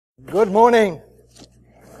Good morning.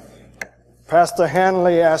 Pastor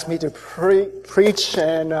Hanley asked me to preach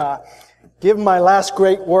and give my last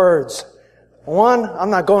great words. One, I'm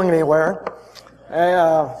not going anywhere.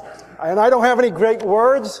 And I don't have any great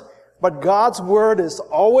words, but God's word is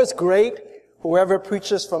always great, whoever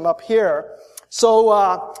preaches from up here. So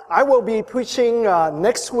I will be preaching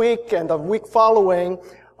next week and the week following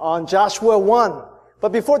on Joshua 1.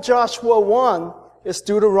 But before Joshua 1 is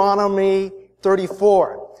Deuteronomy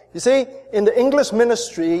 34. You see, in the English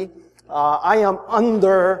ministry, I am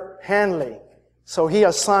under Hanley. So he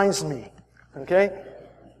assigns me. Okay?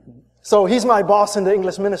 So he's my boss in the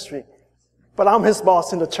English ministry. But I'm his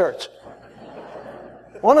boss in the church.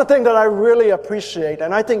 One of the things that I really appreciate,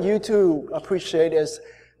 and I think you too appreciate, is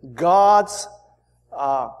God's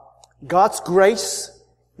grace,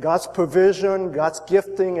 God's provision, God's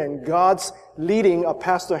gifting, and God's leading of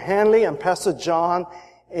Pastor Hanley and Pastor John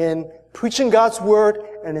in preaching God's word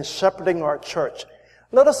and in shepherding our church.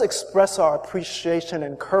 Let us express our appreciation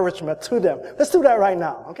and encouragement to them. Let's do that right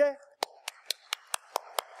now, okay?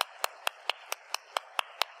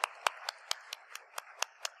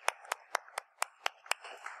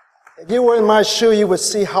 If you were in my shoe, you would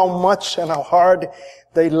see how much and how hard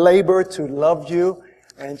they labor to love you.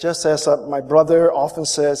 And just as my brother often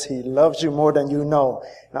says, he loves you more than you know.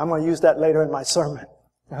 And I'm going to use that later in my sermon.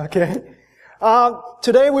 Okay?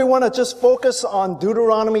 Today we want to just focus on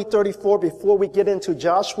Deuteronomy 34 before we get into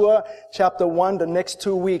Joshua chapter 1 the next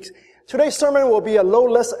 2 weeks. Today's sermon will be a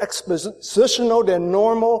little less expositional than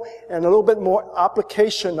normal and a little bit more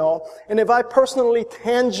applicational. And if I personally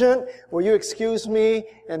tangent, will you excuse me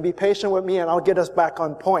and be patient with me and I'll get us back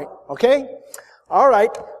on point. Okay? All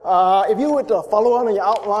right. If you would follow on your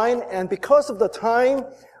outline, and because of the time,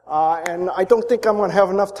 and I don't think I'm going to have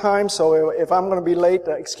enough time, so if I'm going to be late,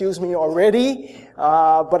 excuse me already,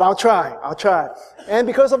 but I'll try. And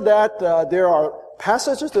because of that, there are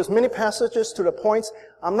there's many passages to the points.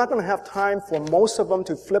 I'm not going to have time for most of them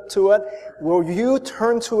to flip to it. Will you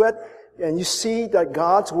turn to it and you see that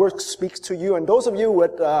God's word speaks to you? And those of you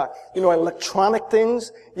with, electronic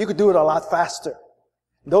things, you could do it a lot faster.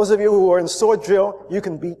 Those of you who are in sword drill, you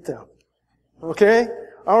can beat them. Okay?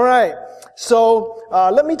 All right. So,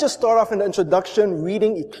 let me just start off in the introduction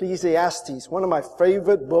reading Ecclesiastes, one of my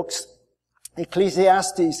favorite books,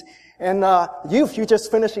 Ecclesiastes. And, you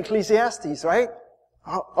just finished Ecclesiastes, right?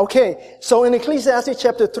 Okay. So in Ecclesiastes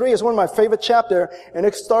chapter 3 is one of my favorite chapters, and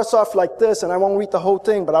it starts off like this, and I won't read the whole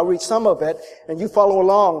thing, but I'll read some of it, and you follow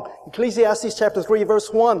along. Ecclesiastes chapter 3 verse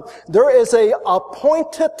 1. There is a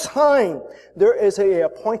appointed time. There is a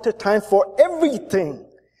appointed time for everything.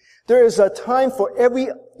 There is a time for every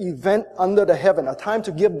event under the heaven. A time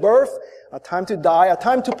to give birth, a time to die, a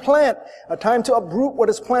time to plant, a time to uproot what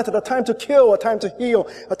is planted, a time to kill, a time to heal,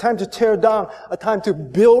 a time to tear down, a time to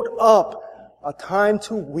build up, a time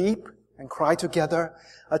to weep and cry together,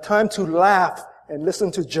 a time to laugh and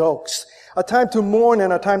listen to jokes, a time to mourn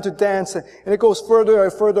and a time to dance. And it goes further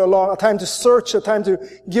and further along. A time to search, a time to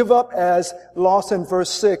give up as lost in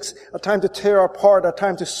verse 6, a time to tear apart, a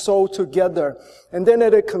time to sew together. And then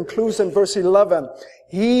it concludes in verse 11.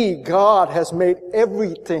 He, God, has made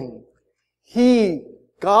everything. He,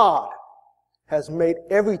 God, has made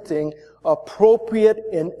everything appropriate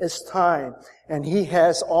in its time. And He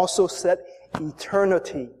has also set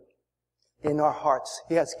eternity in our hearts.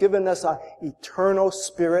 He has given us an eternal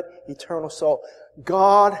spirit, eternal soul.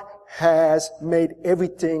 God has made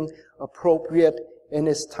everything appropriate in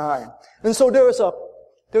His time. And so there's an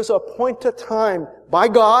appointed time by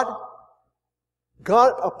God.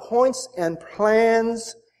 God appoints and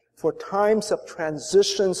plans for times of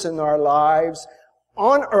transitions in our lives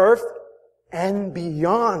on earth and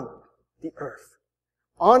beyond the earth.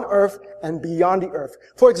 On earth and beyond the earth.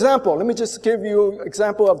 For example, let me just give you an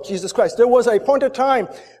example of Jesus Christ. There was a appointed time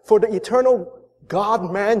for the eternal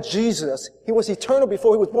God-man Jesus. He was eternal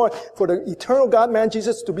before He was born. For the eternal God-man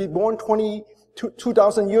Jesus to be born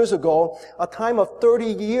 2,000 years ago, a time of 30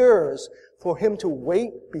 years for Him to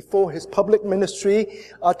wait before His public ministry,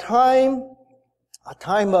 a time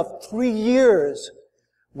of 3 years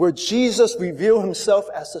where Jesus revealed Himself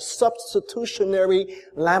as the substitutionary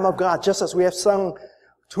Lamb of God, just as we have sung,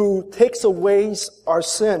 who takes away our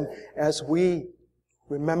sin as we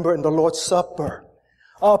remember in the Lord's Supper.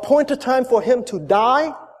 Appointed time for Him to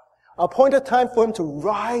die, appointed time for Him to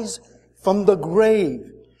rise from the grave,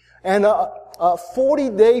 and a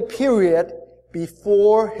 40-day period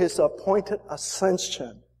before His appointed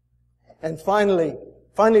ascension. And finally,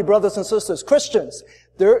 brothers and sisters, Christians,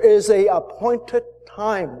 there is a appointed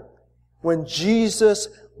time when Jesus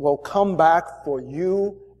will come back for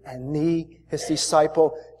you and me, His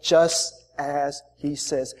disciple, just as He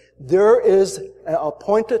says. There is an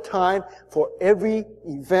appointed time for every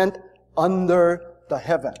event under the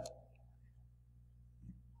heaven.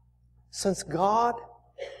 Since God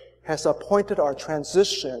has appointed our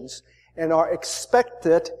transitions and our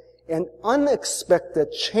expected and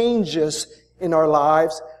unexpected changes in our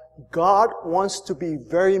lives, God wants to be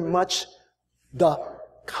very much the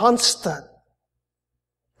constant.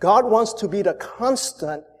 God wants to be the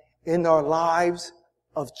constant in our lives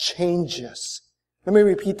of changes. Let me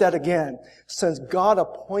repeat that again. Since God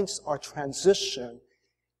appoints our transition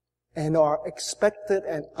and our expected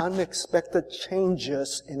and unexpected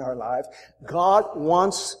changes in our lives, God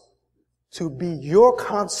wants to be your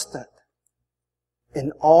constant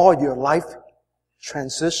in all your life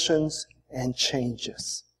transitions and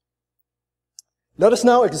changes. Let us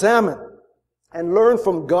now examine and learn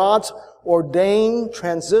from God's ordained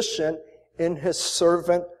transition in His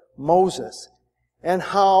servant Moses, and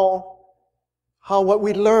how what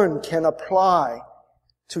we learn can apply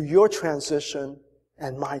to your transition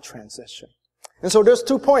and my transition. And so there's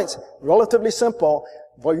 2 points, relatively simple,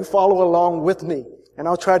 but you follow along with me. And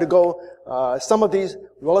I'll try to go some of these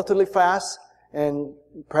relatively fast, and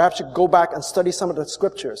perhaps you go back and study some of the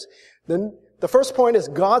scriptures. Then the first point is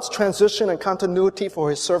God's transition and continuity for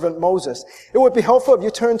His servant Moses. It would be helpful if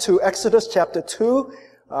you turn to Exodus chapter 2.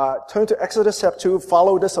 Turn to Exodus chapter 2,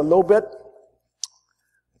 follow this a little bit.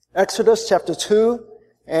 Exodus chapter 2,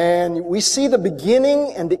 and we see the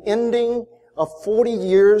beginning and the ending of 40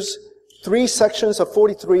 years, 3 sections of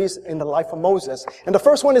 43s in the life of Moses. And the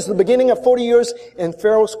first one is the beginning of 40 years in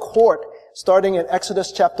Pharaoh's court, starting in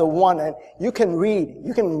Exodus chapter 1. And you can read,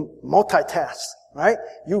 you can multitask, right?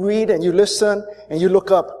 You read and you listen and you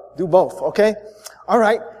look up, do both, okay?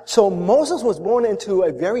 Alright, so Moses was born into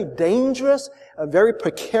a very dangerous, a very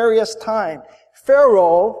precarious time.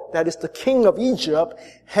 Pharaoh, that is the king of Egypt,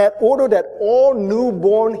 had ordered that all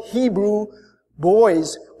newborn Hebrew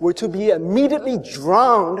boys were to be immediately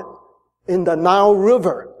drowned in the Nile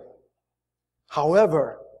River.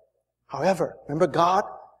 However, remember God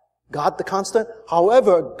the constant?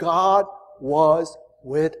 However, God was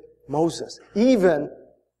with Moses, even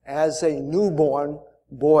as a newborn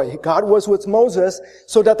boy. God was with Moses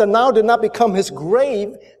so that the Nile did not become his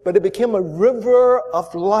grave, but it became a river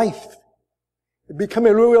of life. It became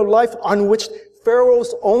a river of life on which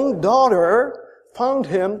Pharaoh's own daughter found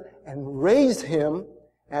him and raised him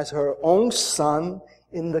as her own son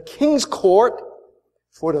in the king's court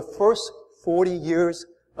for the first 40 years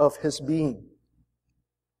of his being.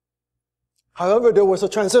 However, there was a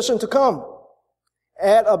transition to come.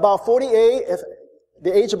 At about 48,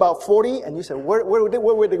 the age about 40, and you said, where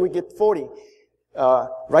did we get 40?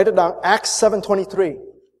 Write it down, Acts 7:23.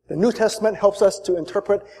 The New Testament helps us to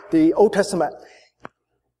interpret the Old Testament.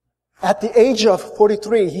 At the age of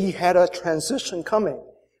 43, he had a transition coming.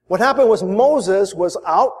 What happened was Moses was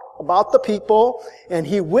out about the people, and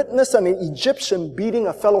he witnessed an Egyptian beating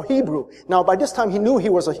a fellow Hebrew. Now, by this time, he knew he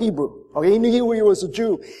was a Hebrew. Okay, he knew he was a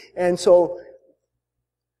Jew. And so,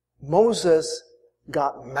 Moses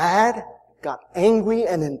got mad, got angry,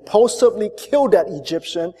 and impulsively killed that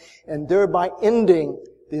Egyptian, and thereby ending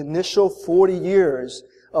the initial 40 years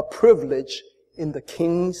of privilege in the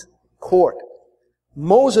king's court.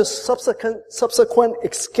 Moses' subsequent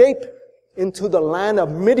escape into the land of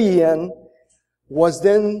Midian was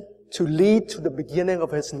then to lead to the beginning of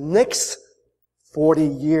his next 40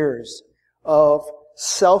 years of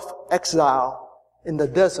self-exile in the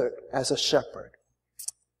desert as a shepherd.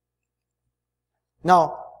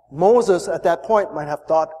 Now, Moses at that point might have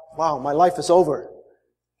thought, wow, my life is over.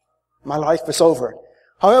 My life is over.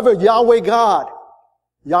 However, Yahweh God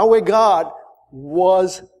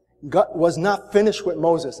was not finished with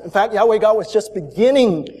Moses. In fact, Yahweh God was just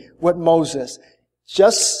beginning with Moses.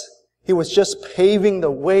 He was just paving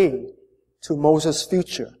the way to Moses'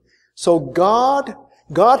 future. So God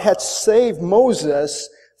had saved Moses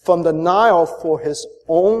from the Nile for his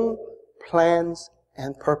own plans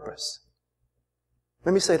and purpose.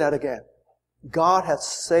 Let me say that again. God had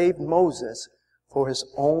saved Moses for his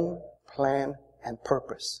own plan and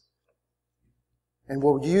purpose. And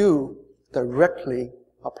will you directly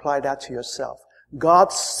apply that to yourself?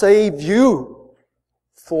 God saved you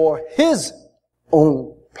for his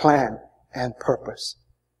own plan and purpose.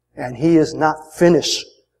 And he is not finished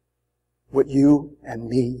with you and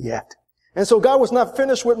me yet. And so God was not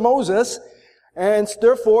finished with Moses. And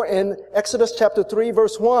therefore, in Exodus chapter 3,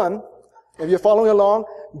 verse 1, if you're following along,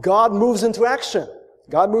 God moves into action.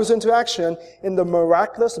 God moves into action in the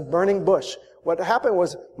miraculous burning bush. What happened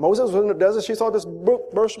was Moses was in the desert. She saw this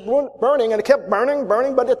bush burning, and it kept burning,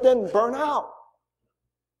 but it didn't burn out.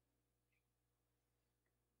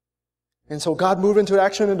 And so God moved into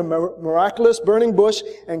action in the miraculous burning bush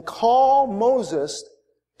and called Moses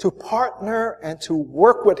to partner and to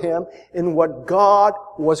work with him in what God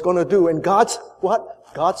was going to do. And God's what?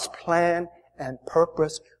 God's plan and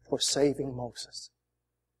purpose for saving Moses.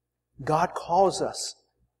 God calls us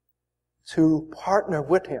to partner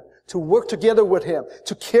with him, to work together with him,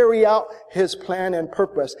 to carry out his plan and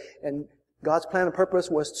purpose. And God's plan and purpose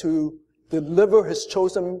was to deliver his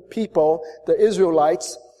chosen people, the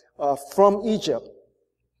Israelites, from Egypt.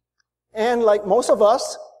 And like most of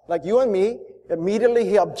us, like you and me, immediately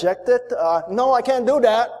he objected. No, I can't do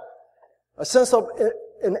that. A sense of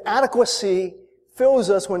inadequacy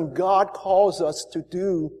fills us when God calls us to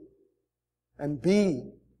do and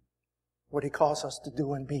be what he calls us to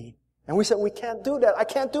do and be. And we said, we can't do that. I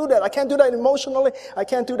can't do that. I can't do that emotionally. I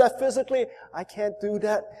can't do that physically. I can't do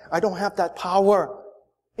that. I don't have that power,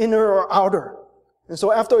 inner or outer. And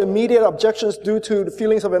so after immediate objections due to the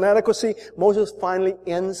feelings of inadequacy, Moses finally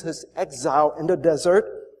ends his exile in the desert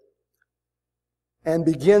and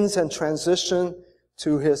begins and transition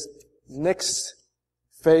to his next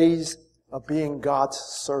phase of being God's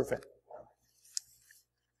servant.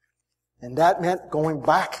 And that meant going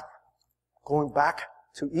back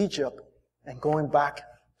to Egypt and going back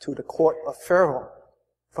to the court of Pharaoh,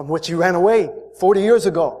 from which he ran away 40 years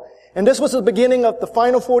ago. And this was the beginning of the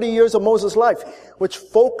final 40 years of Moses' life, which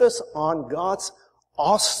focused on God's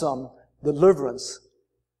awesome deliverance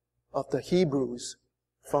of the Hebrews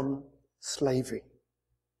from slavery.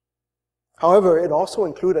 However, it also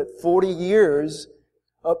included 40 years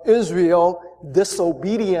of Israel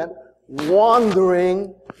disobedient,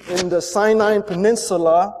 wandering in the Sinai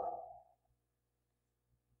Peninsula,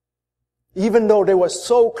 even though they were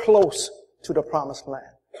so close to the Promised Land.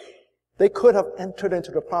 They could have entered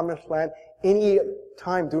into the Promised Land any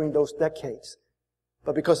time during those decades.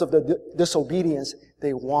 But because of the disobedience,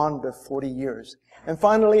 they wandered 40 years. And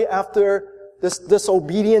finally, after this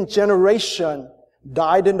disobedient generation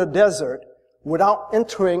died in the desert without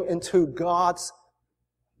entering into God's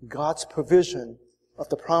provision of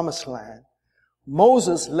the Promised Land,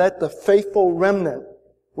 Moses led the faithful remnant,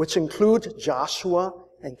 which includes Joshua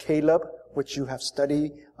and Caleb, which you have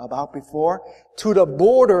studied about before, to the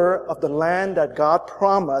border of the land that God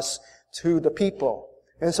promised to the people.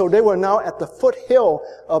 And so they were now at the foothill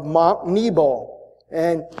of Mount Nebo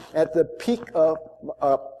and at the peak of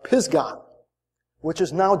Pisgah, which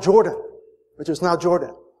is now Jordan.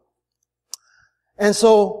 And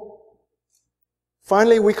so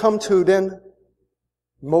finally we come to then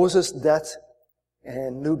Moses' death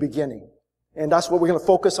and new beginning. And that's what we're going to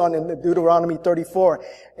focus on in Deuteronomy 34.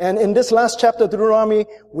 And in this last chapter of Deuteronomy,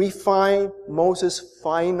 we find Moses'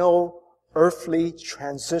 final earthly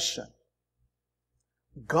transition.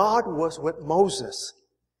 God was with Moses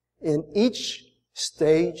in each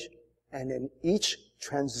stage and in each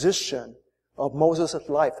transition of Moses'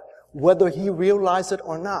 life, whether he realized it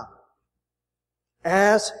or not.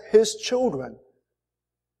 As his children,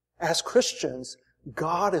 as Christians,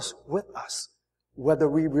 God is with us, whether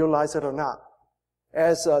we realize it or not.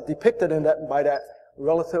 As depicted by that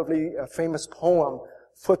relatively famous poem,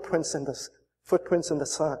 Footprints in the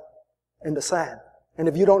Sand. And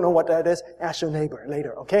if you don't know what that is, ask your neighbor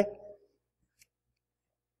later, okay?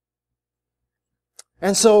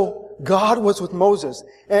 And so God was with Moses.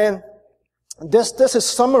 And this is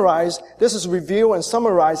summarized, this is revealed and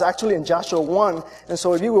summarized actually in Joshua 1. And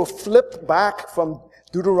so if you will flip back from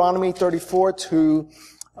Deuteronomy 34 to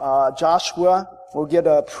Joshua, we'll get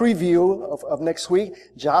a preview of next week.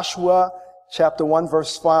 Joshua chapter 1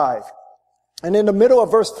 verse 5. And in the middle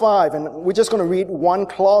of verse 5, and we're just going to read one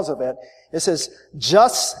clause of it, it says,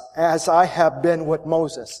 just as I have been with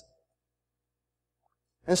Moses.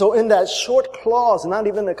 And so in that short clause, not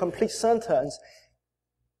even a complete sentence,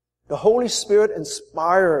 the Holy Spirit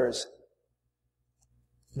inspires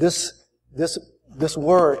this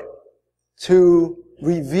word to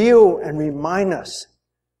reveal and remind us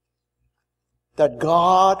that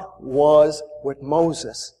God was with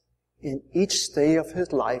Moses in each stage of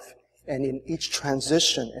his life and in each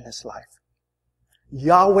transition in his life.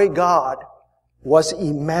 Yahweh God was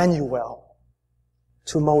Emmanuel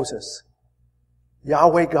to Moses.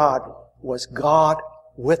 Yahweh God was God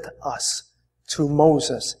with us to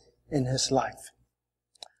Moses in his life.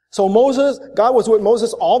 So God was with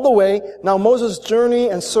Moses all the way. Now Moses' journey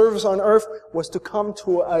and service on earth was to come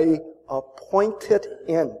to a appointed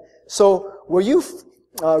end. So will you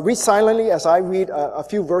read silently as I read a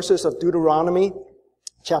few verses of Deuteronomy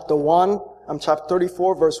chapter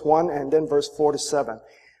 34, verse 1, and then verse 4 to 7.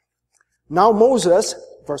 Now Moses,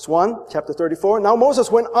 verse 1, chapter 34, now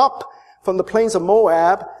Moses went up from the plains of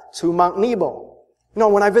Moab to Mount Nebo,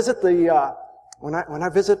 When I visit the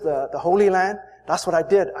Holy Land, that's what I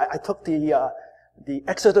did. I took the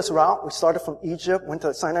Exodus route. We started from Egypt, went to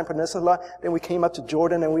the Sinai Peninsula, then we came up to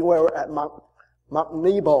Jordan, and we were at Mount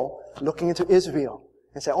Nebo, looking into Israel,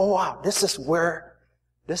 and said, "Oh wow, this is where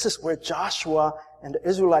Joshua and the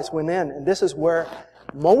Israelites went in, and this is where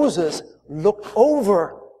Moses looked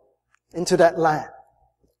over into that land."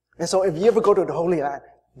 And so, if you ever go to the Holy Land,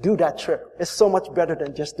 do that trip. It's so much better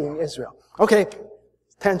than just doing Israel. Okay,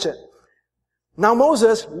 tangent. Now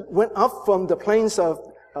Moses went up from the plains of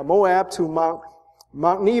Moab to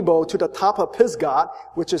Mount Nebo to the top of Pisgah,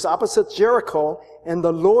 which is opposite Jericho, and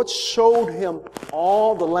the Lord showed him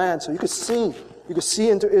all the land. So you could see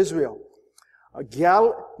into Israel.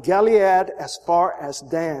 Gilead as far as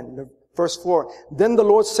Dan. Verse 4. Then the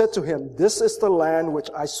Lord said to him, "This is the land which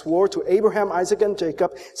I swore to Abraham, Isaac, and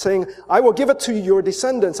Jacob, saying, I will give it to your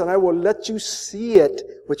descendants, and I will let you see it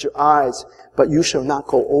with your eyes, but you shall not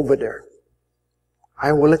go over there.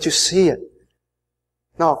 I will let you see it."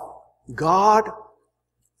 Now, God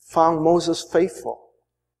found Moses faithful.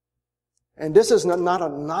 And this is not a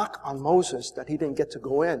knock on Moses that he didn't get to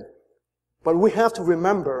go in. But we have to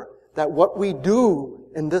remember that what we do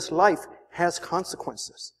in this life has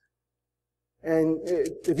consequences. And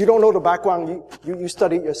if you don't know the background, you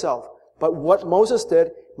study it yourself. But what Moses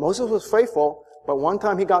did, Moses was faithful, but one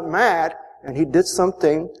time he got mad and he did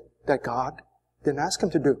something that God didn't ask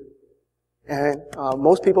him to do. And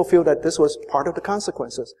most people feel that this was part of the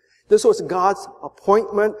consequences. This was God's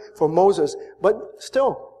appointment for Moses. But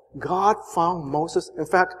still, God found Moses. In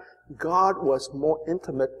fact, God was more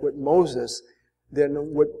intimate with Moses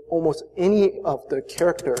than with almost any of the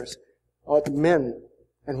characters or the men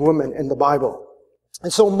and women in the Bible.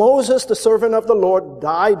 And so Moses, the servant of the Lord,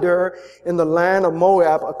 died there in the land of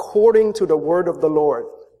Moab according to the word of the Lord.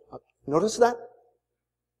 Notice that?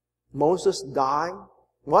 Moses died.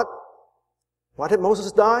 What? Why did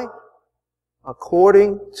Moses die?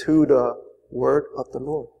 According to the word of the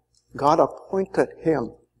Lord. God appointed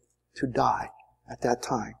him to die at that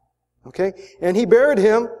time. Okay? And he buried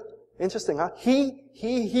him. Interesting, huh?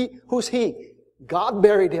 Who's he? God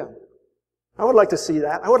buried him. I would like to see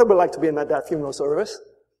that. I would have liked to be in that funeral service.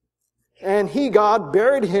 And God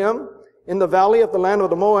buried him in the valley of the land of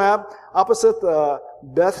the Moab, opposite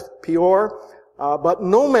Beth Peor. But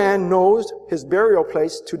no man knows his burial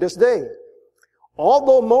place to this day.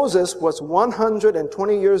 Although Moses was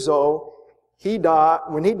 120 years old,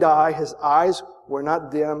 when he died, his eyes were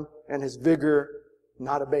not dim and his vigor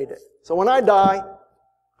not abated. So when I die,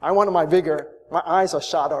 I wanted my vigor. My eyes are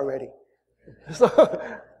shot already.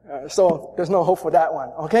 So there's no hope for that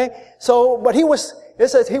one. Okay? But it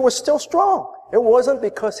says he was still strong. It wasn't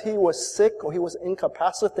because he was sick or he was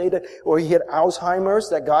incapacitated or he had Alzheimer's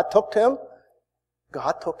that God took him.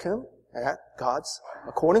 God took him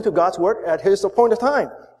according to God's word at his appointed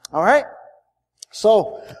time. Alright?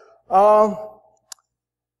 So, I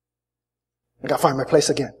gotta find my place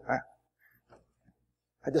again. Right?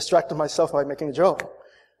 I distracted myself by making a joke.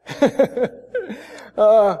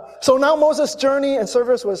 So now Moses' journey and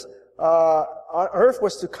service on earth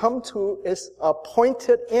was to come to its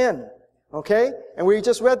appointed end. Okay? And we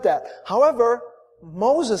just read that. However,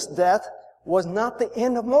 Moses' death was not the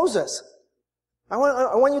end of Moses. I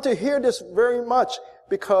want you to hear this very much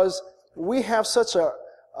because we have such a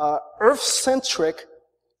earth-centric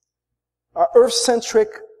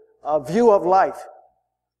view of life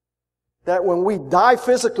that when we die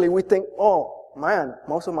physically, we think, oh man,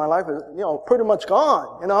 most of my life is, pretty much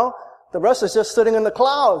gone, The rest is just sitting in the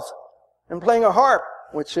clouds and playing a harp,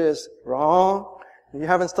 which is wrong. You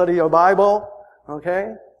haven't studied your Bible,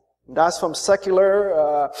 okay? That's from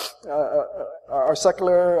secular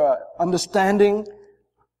understanding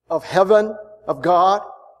of heaven, of God,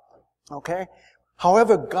 okay?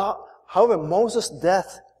 However, Moses'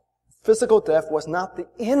 death, physical death, was not the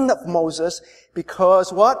end of Moses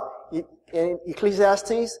because what? In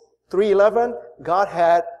Ecclesiastes 3:11, God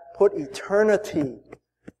had put eternity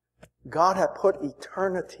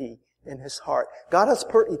in his heart. God has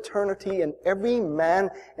put eternity in every man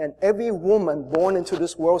and every woman born into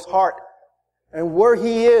this world's heart. And where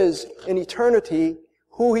he is in eternity,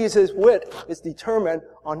 who he is with, is determined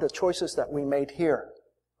on the choices that we made here.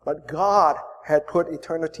 But God had put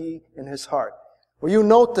eternity in his heart. Will you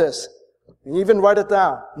note this? And even write it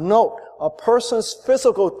down. Note, a person's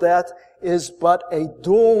physical death is but a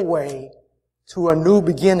doorway to a new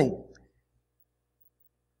beginning.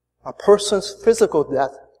 A person's physical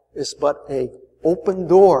death is but a open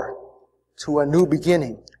door to a new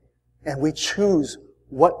beginning. And we choose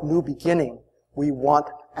what new beginning we want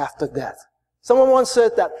after death. Someone once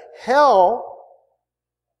said that hell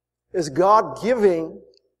is God giving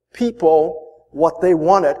people what they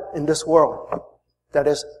wanted in this world. That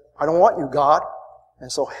is, I don't want you, God.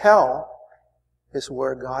 And so hell is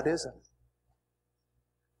where God isn't.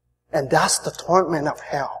 And that's the torment of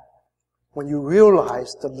hell. When you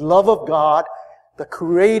realize the love of God, the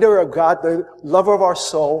creator of God, the lover of our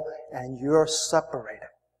soul, and you're separated.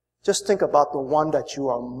 Just think about the one that you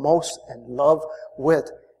are most in love with,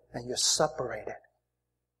 and you're separated.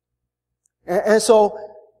 And so,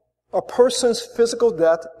 a person's physical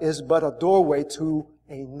death is but a doorway to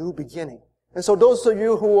a new beginning. And so those of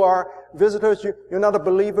you who are visitors, you're not a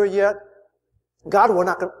believer yet, God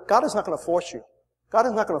is not going to force you. God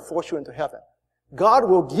is not going to force you into heaven. God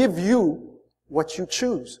will give you what you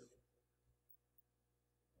choose.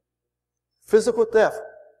 Physical death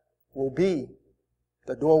will be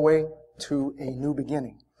the doorway to a new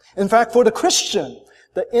beginning. In fact, for the Christian,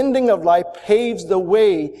 the ending of life paves the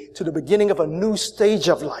way to the beginning of a new stage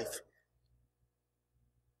of life.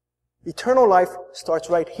 Eternal life starts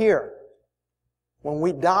right here. When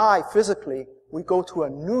we die physically, we go to a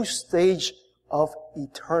new stage of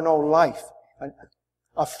eternal life.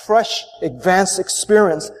 A fresh, advanced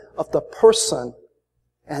experience of the person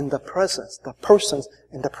and the presence. The persons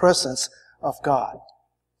and the presence of God.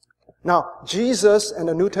 Now, Jesus and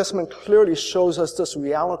the New Testament clearly shows us this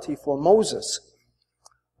reality for Moses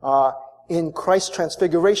in Christ's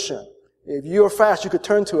transfiguration. If you're fast, you could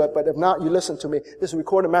turn to it, but if not, you listen to me. This is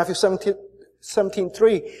recorded in Matthew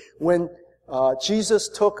 17:3, when Jesus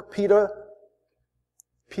took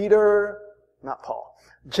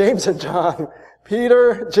James and John.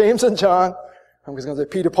 Peter, James, and John. I'm just going to say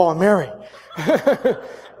Peter, Paul, and Mary.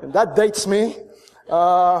 And that dates me.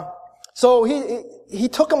 So he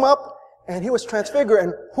took him up and he was transfigured.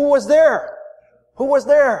 And who was there? Who was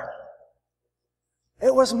there?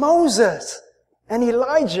 It was Moses and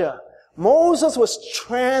Elijah. Moses was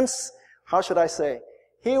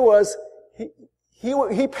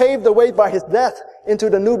he paved the way by his death into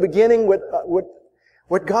the new beginning with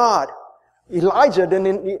God. Elijah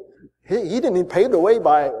he didn't pave the way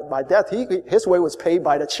by death. His way was paved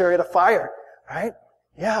by the chariot of fire. Right?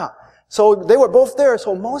 Yeah. So they were both there.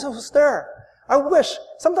 So Moses was there.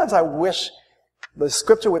 Sometimes I wish the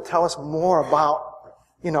scripture would tell us more about,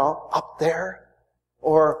 up there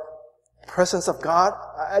or presence of God.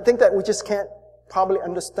 I think that we just can't probably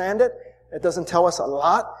understand it. It doesn't tell us a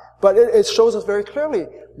lot, but it shows us very clearly.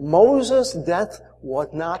 Moses' death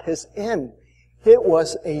was not his end. It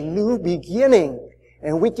was a new beginning.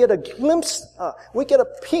 And we get a glimpse, we get a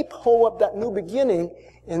peephole of that new beginning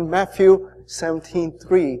in Matthew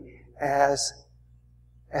 17:3 as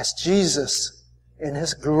Jesus in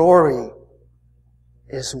his glory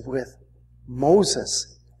is with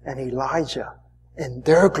Moses and Elijah in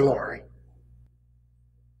their glory.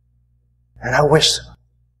 And I wish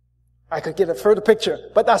I could get a further picture,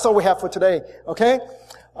 but that's all we have for today, okay?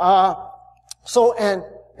 And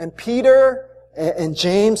Peter and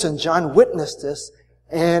James and John witnessed this,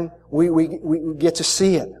 and we get to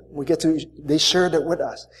see it. They shared it with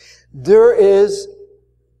us. There is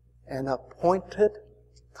an appointed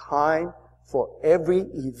time for every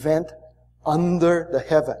event under the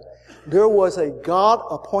heaven. There was a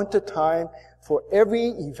God-appointed time for every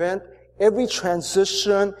event, every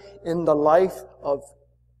transition in the life of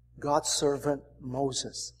God's servant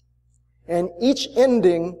Moses. And each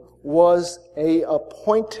ending was a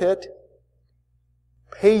appointed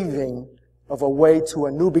paving of a way to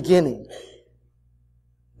a new beginning.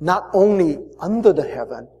 Not only under the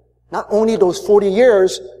heaven, not only those 40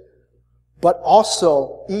 years, but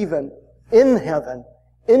also even in heaven,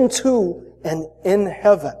 into and in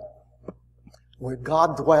heaven, where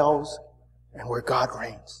God dwells and where God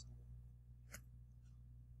reigns.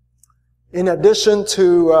 In addition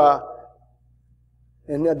to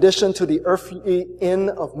the earthly end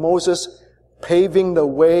of Moses paving the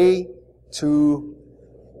way to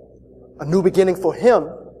a new beginning for him,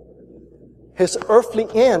 his earthly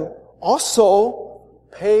end also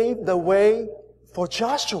paved the way for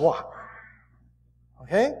Joshua.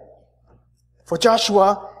 Okay? For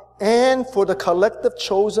Joshua and for the collective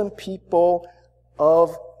chosen people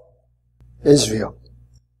of Israel.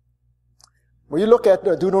 Will you look at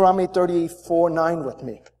Deuteronomy 34:9 with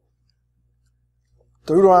me?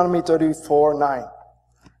 Deuteronomy 34:9.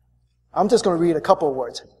 I'm just going to read a couple of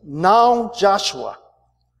words. Now Joshua.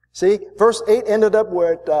 See, verse 8 ended up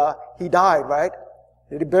where he died, right?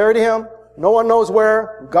 They buried him. No one knows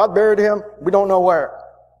where. God buried him. We don't know where.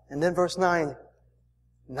 And then verse 9.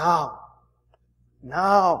 Now.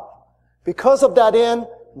 Because of that end,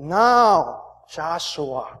 now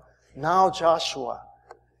Joshua.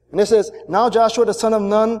 And it says, now Joshua the son of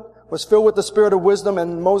Nun was filled with the spirit of wisdom,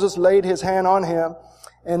 and Moses laid his hand on him.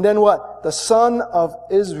 And then what? The son of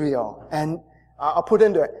Israel. And I'll put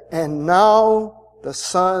in there. And now the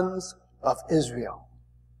sons of Israel.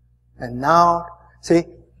 And now, see,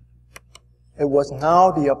 it was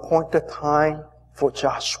now the appointed time for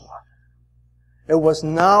Joshua. It was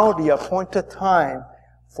now the appointed time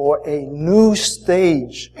for a new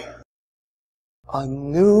stage, a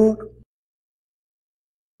new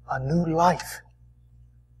life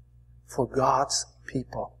for God's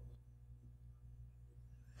people.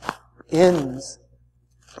 Ends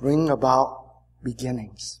bring about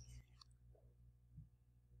beginnings.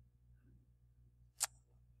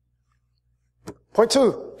 Point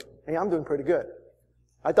 2. Hey, I'm doing pretty good.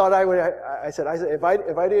 I thought I said, if I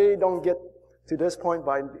don't get to this point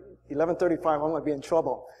by 11:35, I'm going to be in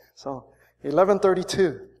trouble. So,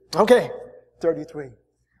 11:32. Okay. 33.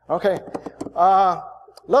 Okay.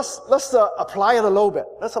 Let's apply it a little bit.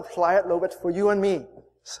 Let's apply it a little bit for you and me.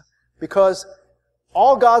 Because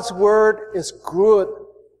all God's Word is good,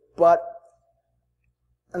 but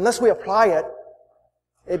unless we apply it,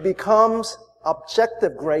 it becomes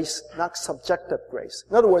objective grace, not subjective grace.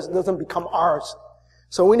 In other words, it doesn't become ours.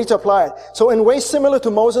 So we need to apply it. So in ways similar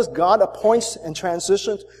to Moses, God appoints and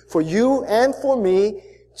transitions for you and for me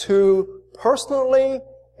to personally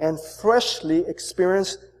and freshly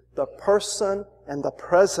experience the person and the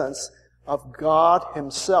presence of God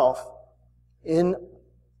Himself in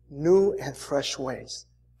new and fresh ways.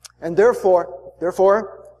 And therefore,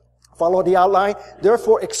 follow the outline,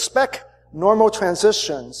 therefore expect normal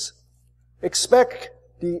transitions. Expect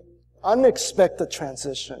the unexpected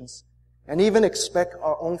transitions. And even expect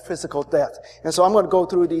our own physical death. And so I'm going to go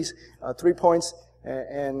through these 3 points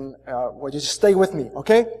and well, you just stay with me,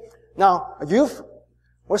 okay? Now, youth,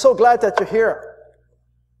 we're so glad that you're here.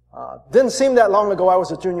 Didn't seem that long ago I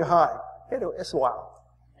was at junior high. It's a while.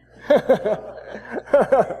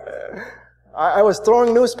 I was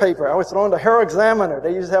throwing newspaper. I was throwing the Herald Examiner.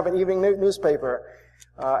 They used to have an evening newspaper.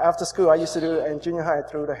 After school, I used to do it in junior high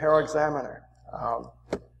through the Herald Examiner.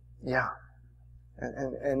 Yeah.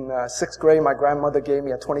 In 6th grade, my grandmother gave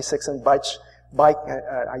me a 26-inch bike.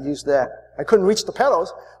 I used that. I couldn't reach the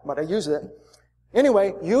pedals, but I used it.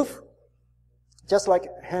 Anyway, youth, just like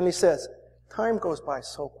Hanley says, time goes by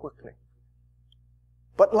so quickly.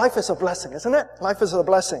 But life is a blessing, isn't it? Life is a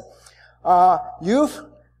blessing. Youth,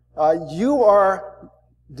 you are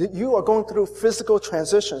going through physical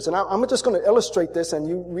transitions. And I'm just going to illustrate this, and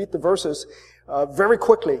you read the verses very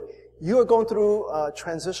quickly. You are going through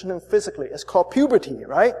transitioning physically. It's called puberty,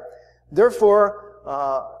 right? Therefore,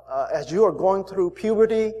 as you are going through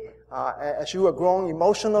puberty, as you are growing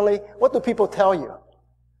emotionally, what do people tell you?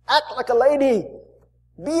 Act like a lady.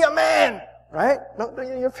 Be a man, right? No, do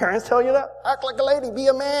your parents tell you that? Act like a lady. Be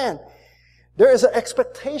a man. There is an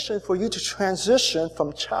expectation for you to transition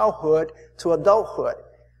from childhood to adulthood.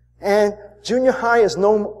 And junior high is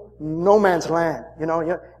no man's land. You know,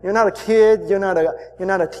 you're not a kid, you're not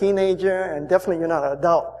a teenager, and definitely you're not an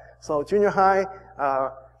adult. So junior high,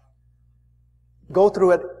 go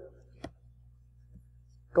through it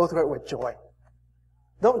with joy.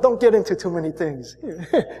 Don't get into too many things.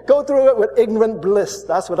 Go through it with ignorant bliss.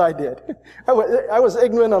 That's what I did. I was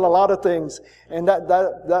ignorant on a lot of things, and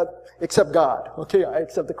that except God. Okay, I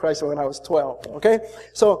accepted Christ when I was 12. Okay,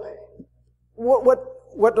 so what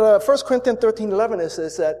 1 Corinthians 13:11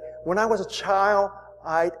 is that when I was a child,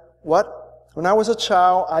 When I was a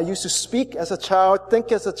child, I used to speak as a child,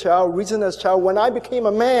 think as a child, reason as a child. When I became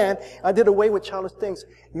a man, I did away with childish things.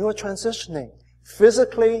 You are transitioning.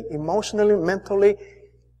 Physically, emotionally, mentally.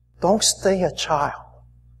 Don't stay a child.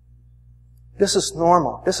 This is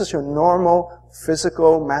normal. This is your normal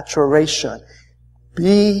physical maturation.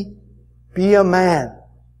 Be a man.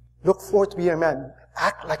 Look forward to be a man.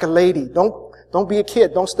 Act like a lady. Don't be a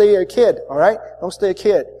kid. Don't stay a kid. Alright? Don't stay a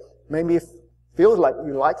kid. Maybe it feels like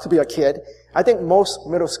you like to be a kid. I think most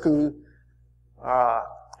middle school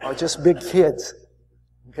are just big kids.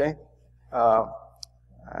 Okay?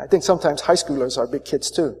 I think sometimes high schoolers are big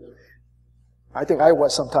kids too. I think I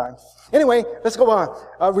was sometimes. Anyway, let's go on.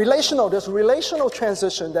 There's relational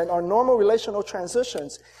transition that are normal relational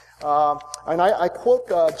transitions. And I quote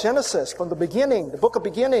Genesis from the beginning, the book of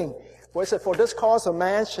beginning, where it said, "For this cause a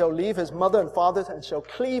man shall leave his mother and father and shall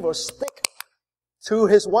cleave or stick to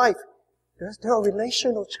his wife." There are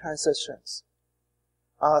relational transitions.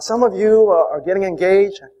 Some of you are getting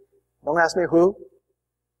engaged. Don't ask me who.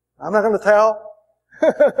 I'm not going to tell.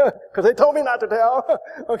 Because they told me not to tell.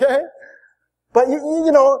 Okay? But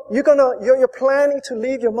you're planning to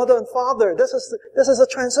leave your mother and father. This is a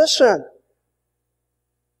transition.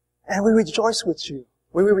 And we rejoice with you.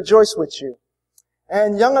 We rejoice with you.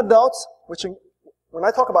 And young adults, when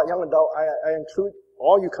I talk about young adult, I include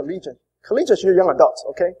all you collegiate. Collegiates, you're young adults,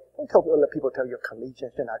 okay? Don't let people tell you you're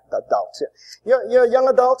collegiate, you're not adults. Yeah. You're young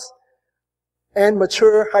adults and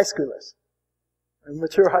mature high schoolers.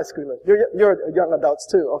 You're young adults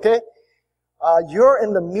too, okay? You're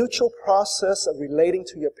in the mutual process of relating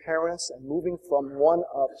to your parents and moving from one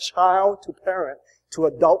of child to parent to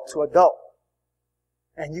adult.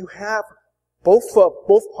 And you have, both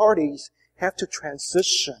parties have to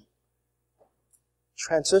transition.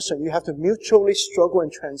 You have to mutually struggle in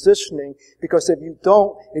transitioning, because if you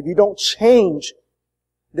don't change,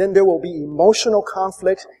 then there will be emotional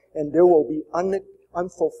conflict and there will be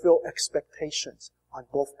unfulfilled expectations on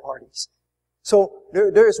both parties. So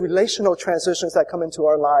there is relational transitions that come into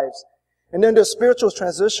our lives. And then there's spiritual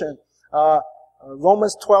transition.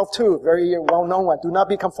 Romans 12:2, very well-known one. Do not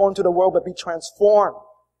be conformed to the world, but be transformed.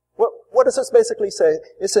 What does this basically say?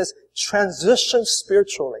 It says transition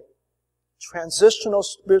spiritually. Transitional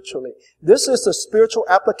spiritually. This is the spiritual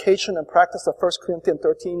application and practice of 1 Corinthians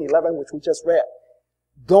 13:11, which we just read.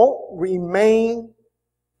 Don't remain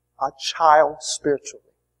a child spiritually.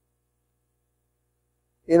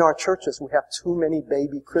 In our churches, we have too many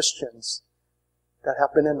baby Christians that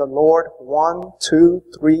have been in the Lord 1, 2,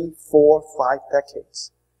 3, 4, 5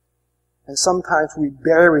 decades. And sometimes we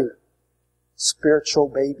bury spiritual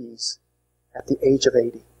babies at the age of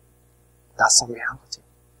 80. That's a reality.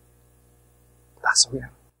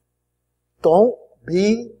 Don't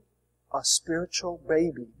be a spiritual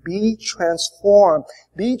baby. Be transformed.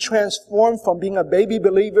 Be transformed from being a baby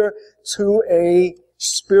believer to a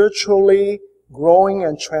spiritually growing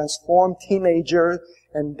and transformed teenager,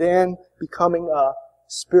 and then becoming a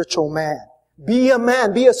spiritual man. Be a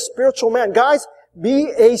man. Be a spiritual man. Guys,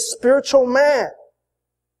 be a spiritual man.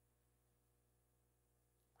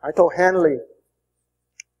 I told Hanley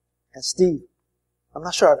and Steve, I'm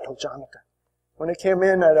not sure I told Jonathan. When they came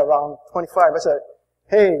in at around 25, I said,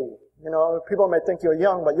 hey, people may think you're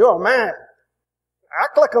young, but you're a man.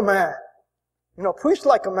 Act like a man. Preach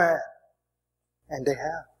like a man. And they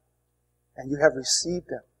have. And you have received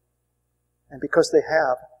them. And because they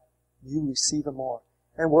have, you receive them more.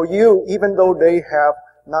 And will you, even though they have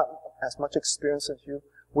not as much experience as you,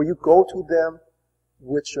 will you go to them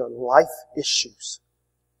with your life issues?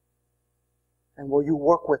 And will you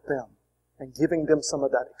work with them and giving them some of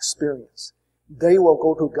that experience? They will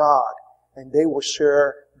go to God and they will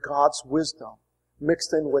share God's wisdom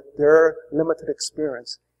mixed in with their limited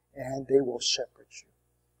experience, and they will shepherd you.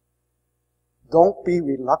 Don't be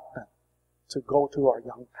reluctant to go to our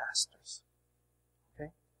young pastors.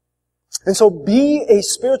 Okay? And so be a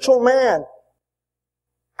spiritual man.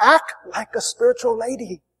 Act like a spiritual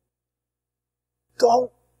lady.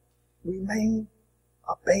 Don't remain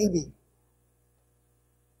a baby.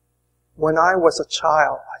 When I was a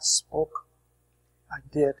child, I spoke. I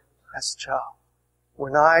did as a child.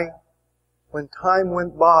 When time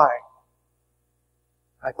went by,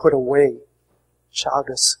 I put away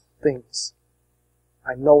childish things.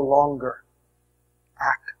 I no longer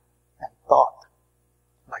act and thought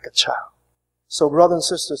like a child. So brothers and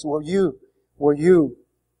sisters, will you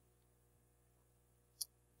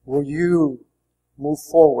move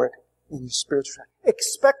forward in your spiritual life?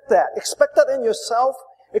 Expect that. Expect that in yourself.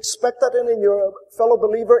 Expect that in your fellow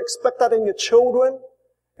believer. Expect that in your children.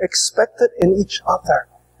 Expect it in each other.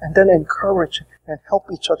 And then encourage and help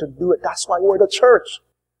each other do it. That's why we're the church.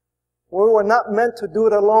 We were not meant to do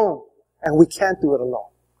it alone. And we can't do it alone.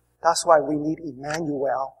 That's why we need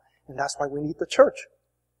Emmanuel. And that's why we need the church.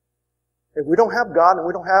 If we don't have God and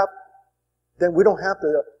then we don't have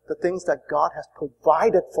the things that God has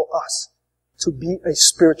provided for us to be a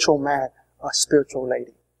spiritual man, a spiritual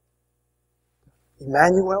lady.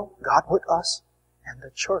 Emmanuel, God with us, and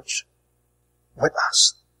the church with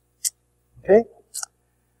us. Okay?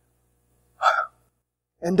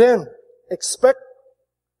 And then expect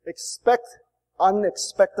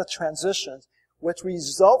unexpected transitions, which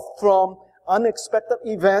result from unexpected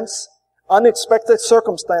events, unexpected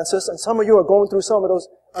circumstances, and some of you are going through some of those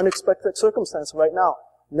unexpected circumstances right now.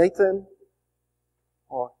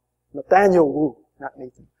 Nathaniel Wu, not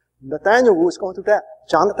Nathan. Nathaniel Wu is going through that.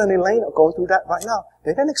 Jonathan and Elaine are going through that right now.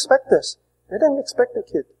 They didn't expect this. They didn't expect their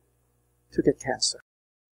kid to get cancer.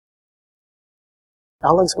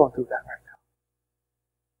 Alan's going through that right now.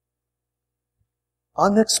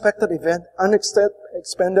 Unexpected event,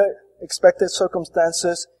 expected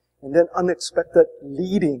circumstances, and then unexpected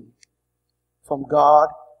leading from God,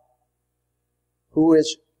 who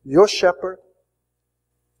is your shepherd,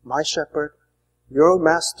 my shepherd, your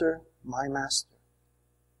master, my master.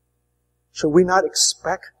 Should we not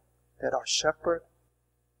expect that our shepherd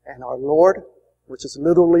and our Lord which is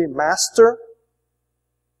literally Master,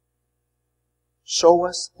 show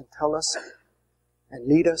us and tell us and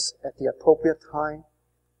lead us at the appropriate time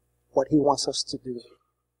what He wants us to do.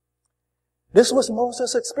 This was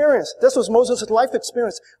Moses' experience. This was Moses' life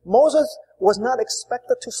experience. Moses was not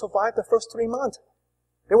expected to survive the first 3 months.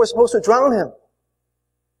 They were supposed to drown him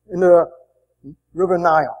in the river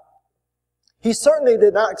Nile. He certainly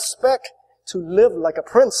did not expect to live like a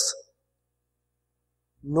prince,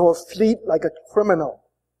 nor flee like a criminal.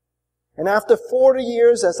 And after 40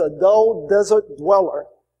 years as a dull desert dweller,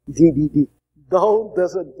 dull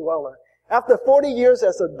desert dweller. After 40 years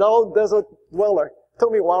as a dull desert dweller,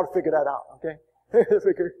 took me a while to figure that out, okay?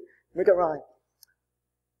 Make it rhyme.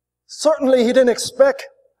 Certainly he didn't expect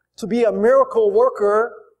to be a miracle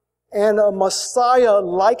worker and a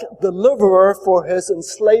Messiah-like deliverer for his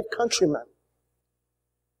enslaved countrymen.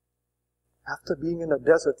 After being in the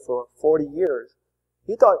desert for 40 years,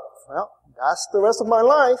 he thought, well, that's the rest of my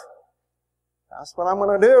life. That's what I'm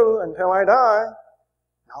going to do until I die.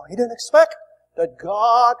 No, he didn't expect that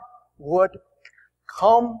God would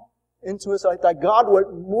come into his life, that God would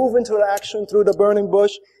move into action through the burning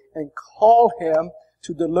bush and call him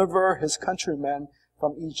to deliver his countrymen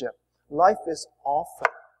from Egypt. Life is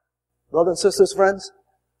often, brothers and sisters, friends,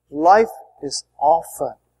 life is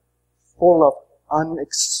often full of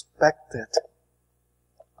unexpected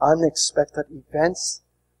events,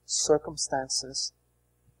 circumstances,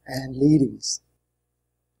 and leadings.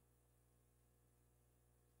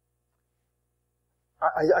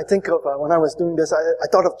 I think of, when I was doing this, I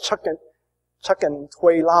thought of Chuck and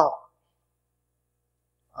Tui Lau.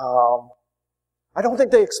 I don't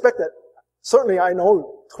think they expected, certainly I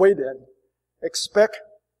know Tui did, expect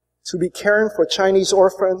to be caring for Chinese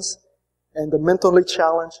orphans and the mentally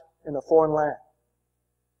challenged in a foreign land.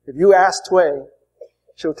 If you ask Tui,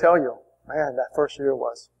 she'll tell you, man, that first year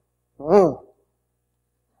was,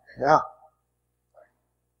 yeah.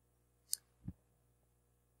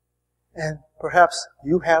 And perhaps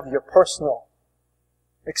you have your personal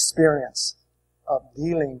experience of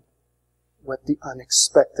dealing with the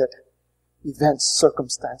unexpected events,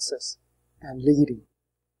 circumstances, and leading.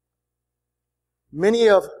 Many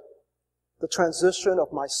of the transition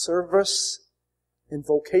of my service in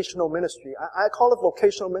vocational ministry, I call it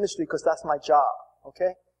vocational ministry because that's my job,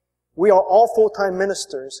 okay? We are all full-time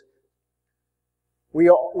ministers. We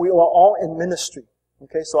are all in ministry,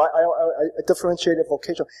 okay? So I differentiated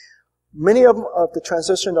vocational. Many of the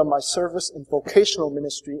transition of my service in vocational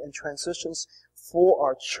ministry and transitions for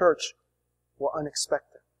our church were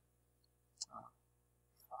unexpected.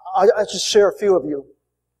 I just share a few of you,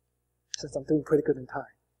 since I'm doing pretty good in time.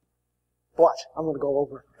 Watch, I'm going to go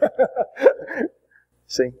over.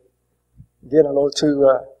 See, getting a little too.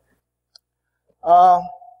 I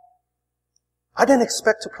didn't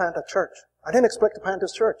expect to plant a church. I didn't expect to plant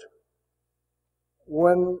this church.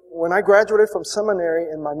 When I graduated from seminary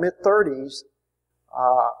in my mid-30s,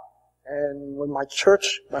 and when my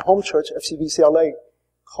church, my home church, FCBCLA,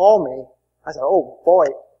 called me, I said, oh boy,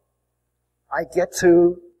 I get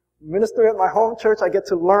to minister at my home church, I get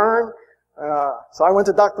to learn. So I went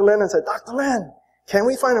to Dr. Lin and said, Dr. Lin, can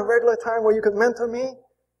we find a regular time where you could mentor me?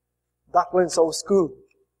 Dr. Lin's old school.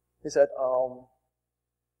 He said,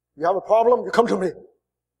 you have a problem, you come to me.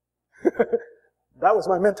 That was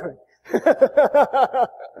my mentoring.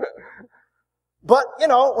 But, you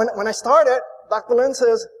know, when I started, Dr. Lin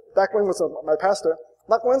says, Dr. Lin was my pastor,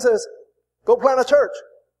 Dr. Lin says, go plant a church.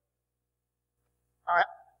 I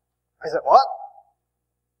said, what?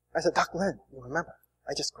 I said, Dr. Lin, you remember,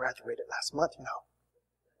 I just graduated last month, you know.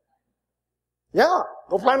 Yeah,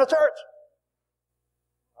 go plant a church.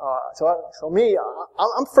 So me,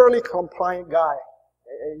 I'm a fairly compliant guy.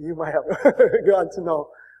 You might have gotten to know.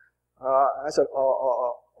 I said,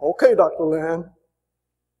 okay, Dr. Lin.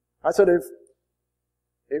 I said,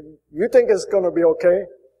 if you think it's going to be okay,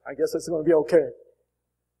 I guess it's going to be okay.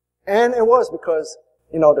 And it was because,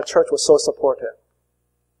 you know, the church was so supportive.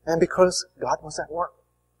 And because God was at work.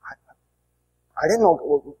 I didn't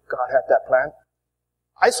know God had that plan.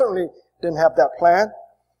 I certainly didn't have that plan.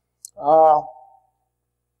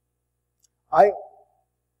 I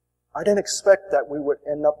didn't expect that we would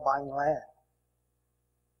end up buying land.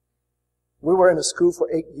 We were in the school for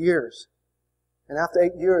 8 years. And after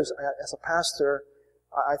 8 years, as a pastor,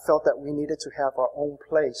 I felt that we needed to have our own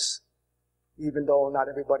place, even though not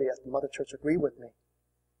everybody at the mother church agreed with me.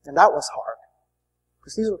 And that was hard.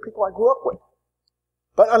 Because these are the people I grew up with.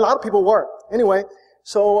 But a lot of people weren't. Anyway,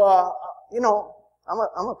 so, you know,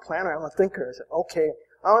 I'm a planner, I'm a thinker. I said, okay,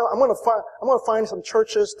 I'm gonna find some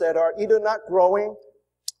churches that are either not growing,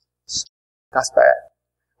 that's bad,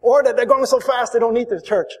 or that they're growing so fast they don't need the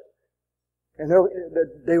church. And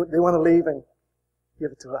they want to leave and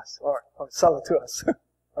give it to us or sell it to us.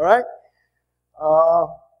 All right?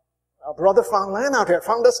 Our brother found land out here,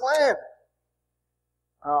 found this land.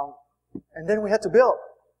 And then we had to build.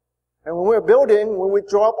 And when we were building, when we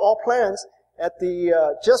draw up all plans, at the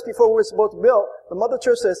just before we were supposed to build, the mother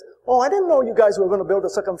church says, "Oh, I didn't know you guys were going to build a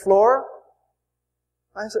second floor."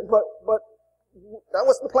 I said, but that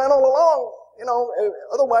was the plan all along. You know,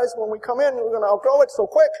 otherwise when we come in, we're going to outgrow it so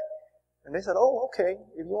quick. And they said, "Oh, okay,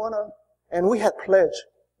 if you want to." And we had pledged,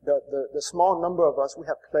 the small number of us, we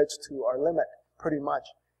had pledged to our limit, pretty much.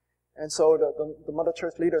 And so the mother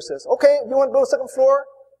church leader says, "Okay, if you want to build a second floor,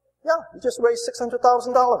 yeah, you just raise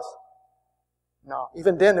 $600,000. Now,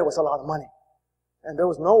 even then, it was a lot of money. And there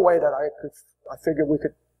was no way that I figured we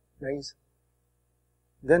could raise.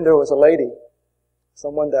 Then there was a lady,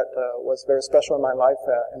 someone that was very special in my life,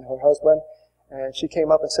 and her husband, and she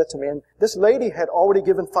came up and said to me, and this lady had already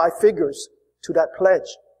given 5 figures to that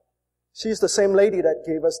pledge. She's the same lady that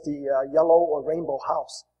gave us the yellow or rainbow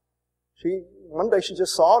house. One day she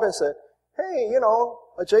just saw it and said, "Hey, you know,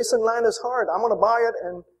 adjacent land is hard. I'm going to buy it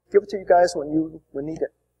and give it to you guys when you need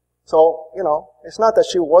it." So, you know, it's not that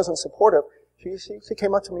she wasn't supportive. She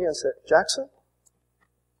came up to me and said, "Jackson,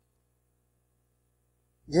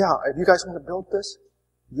 yeah, if you guys want to build this,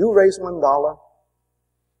 you raise $1,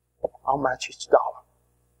 I'll match each dollar."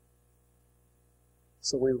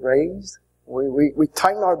 So we raised, we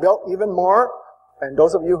tightened our belt even more. And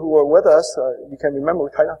those of you who were with us, you can remember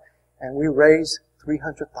we tightened, and we raised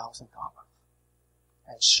 $300,000.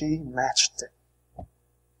 And she matched it.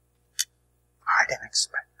 I didn't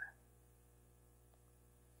expect that.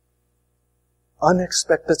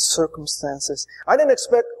 Unexpected circumstances. I didn't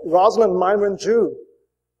expect Rosalind and Myron Jew,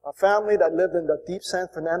 a family that lived in the deep San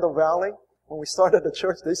Fernando Valley. When we started the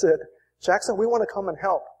church, they said, "Jackson, we want to come and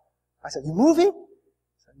help." I said, "You moving?"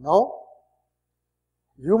 I said, "No."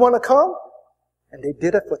 "You want to come?" And they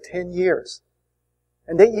did it for 10 years.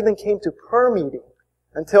 And they even came to prayer meeting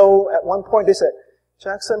until at one point they said,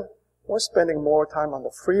 "Jackson, we're spending more time on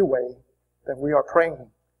the freeway than we are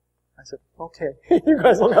praying." I said, "Okay, you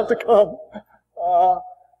guys don't have to come."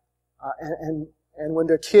 And when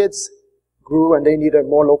their kids grew and they needed a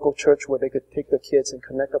more local church where they could take their kids and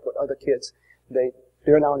connect up with other kids,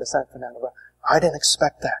 they're now in the San Fernando Valley. I didn't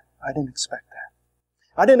expect that. I didn't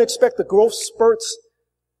expect the growth spurts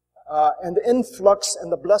and the influx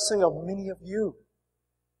and the blessing of many of you,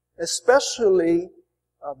 especially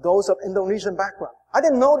those of Indonesian background. I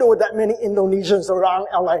didn't know there were that many Indonesians around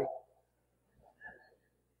LA.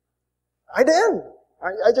 I didn't.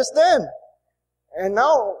 I just didn't. And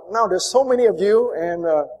now there's so many of you, and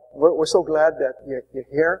we're so glad that you're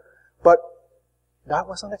here. But that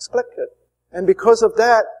was unexpected. And because of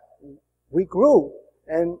that, we grew.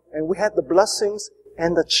 And we had the blessings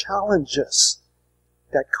and the challenges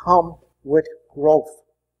that come with growth.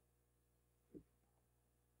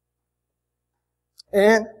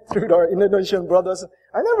 And through our Indonesian brothers,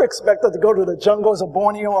 I never expected to go to the jungles of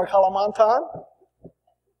Borneo or Kalimantan.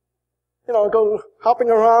 You know, go hopping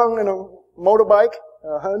around in a motorbike,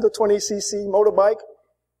 a 120cc motorbike,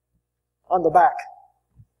 on the back.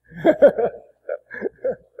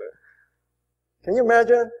 Can you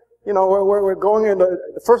imagine? You know, we're going in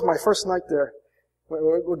my first night there.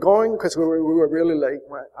 We're going because we were really late.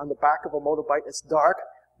 We're on the back of a motorbike. It's dark.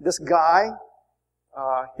 This guy,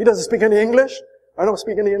 he doesn't speak any English. I don't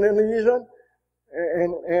speak any Indonesian.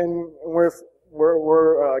 And we're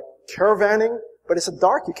caravanning, but it's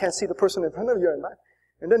dark. You can't see the person in front of you.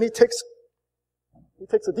 And then he takes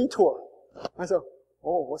a detour. I said,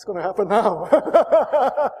 "Oh, what's going to happen now?"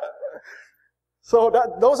 So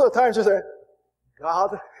those are the times you say,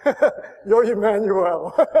 "God, you're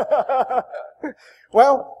Emmanuel."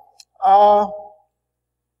 Well,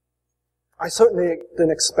 I certainly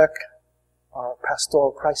didn't expect our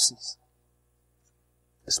pastoral crises,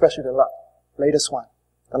 especially the latest one,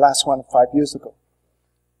 the last one 5 years ago.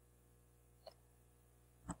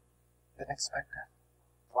 Didn't expect that.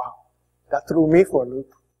 Wow. That threw me for a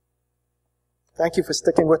loop. Thank you for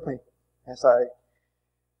sticking with me as I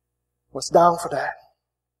was down for that.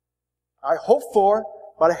 I hoped for,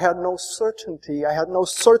 but I had no certainty. I had no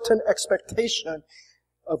certain expectation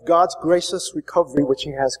of God's gracious recovery, which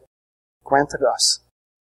He has granted us.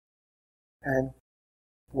 And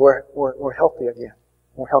we're healthy again.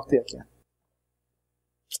 We're healthy again.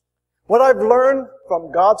 What I've learned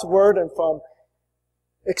from God's Word and from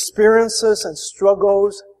experiences and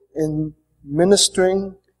struggles in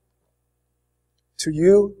ministering to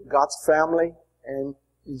you, God's family, and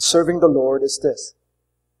in serving the Lord is this.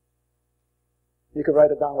 You can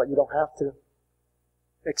write it down, but you don't have to.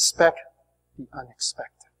 Expect the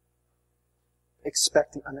unexpected.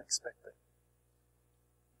 expect the unexpected.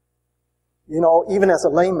 You know, even as a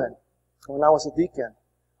layman, when I was a deacon,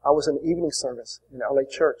 I was in the evening service in the LA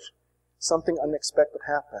church. Something unexpected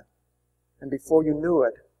happened. And before you knew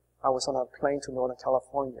it, I was on a plane to Northern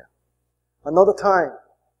California. Another time,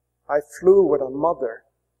 I flew with a mother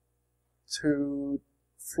to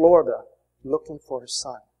Florida looking for her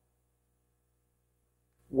son.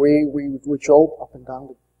 We drove up and down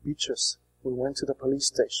the beaches. We went to the police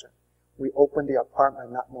station. We opened the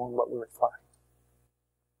apartment not knowing what we would find.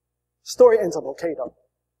 Story ends up okay though.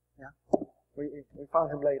 Yeah. We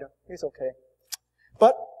found him later. He's okay.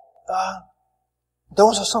 But,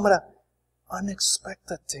 those are some of the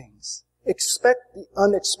unexpected things. Expect the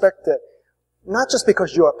unexpected. Not just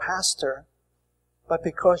because you're a pastor, but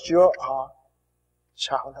because you're a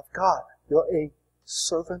child of God. You're a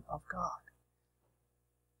servant of God.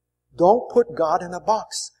 Don't put God in a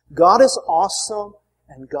box. God is awesome,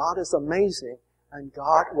 and God is amazing, and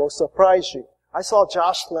God will surprise you. I saw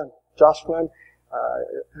Josh Flynn,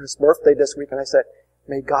 his birthday this week, and I said,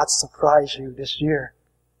 may God surprise you this year.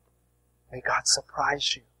 May God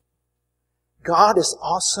surprise you. God is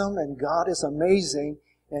awesome, and God is amazing,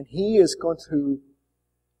 and He is going to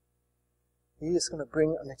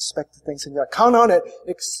bring unexpected things in your life. Count on it.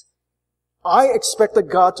 I expected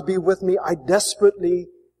God to be with me. I desperately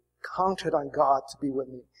counted on God to be with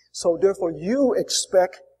me. So therefore you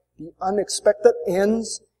expect the unexpected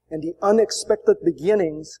ends and the unexpected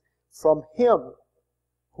beginnings from Him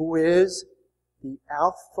who is the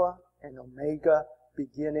Alpha and Omega,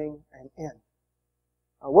 beginning and end.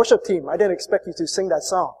 Our worship team, I didn't expect you to sing that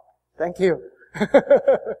song. Thank you.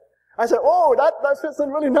 I said, oh, that fits in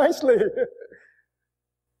really nicely.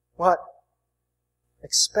 What?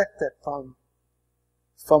 Expect it from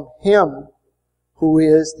Him who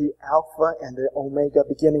is the Alpha and the Omega,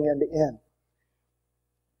 beginning and the end.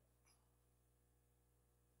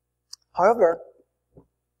 However,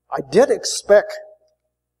 I did expect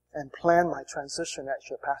and plan my transition as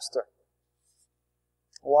your pastor.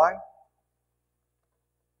 Why?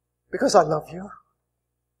 Because I love you.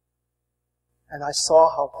 And I saw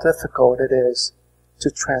how difficult it is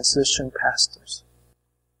to transition pastors.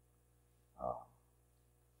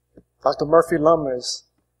 Dr. Murphy Lummers,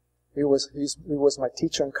 he was my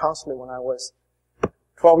teacher and counselor when I was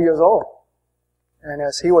 12 years old. And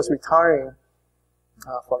as he was retiring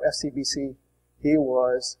from FCBC, he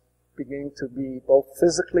was beginning to be both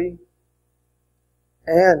physically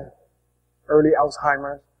and early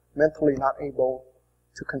Alzheimer's, mentally not able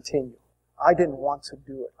to continue. I didn't want to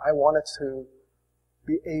do it. I wanted to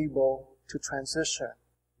be able to transition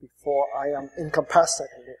before I am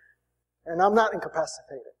incapacitated. And I'm not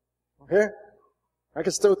incapacitated. Okay? I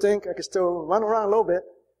can still think, I can still run around a little bit.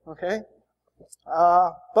 Okay?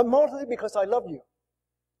 But mostly because I love you.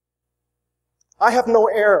 I have no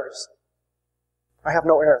heirs. I have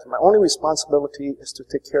no heirs. My only responsibility is to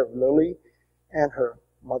take care of Lily and her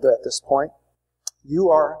mother at this point. You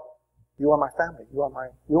are my family. You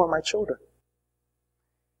are my children.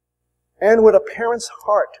 And with a parent's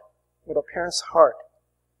heart,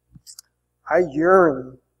 I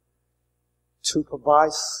yearn to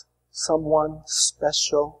provide someone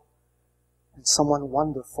special and someone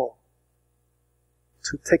wonderful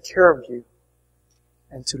to take care of you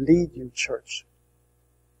and to lead you, church,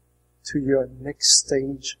 to your next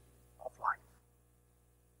stage of life.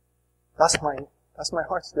 That's my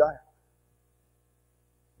heart's desire.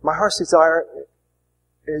 My heart's desire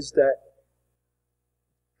is that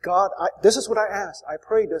God, this is what I asked. I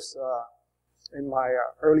prayed this in my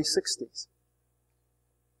early 60s.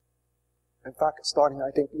 In fact, starting, I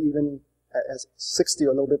think, even as 60 or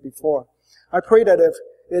a little bit before. I pray that if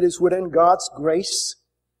it is within God's grace,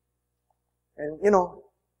 and,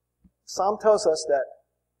 Psalm tells us that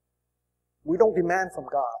we don't demand from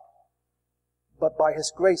God, but by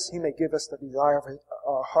His grace, He may give us the desire of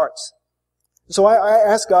our hearts. So I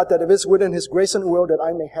ask God that if it's within His grace and will, that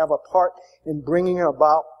I may have a part in bringing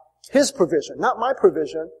about His provision, not my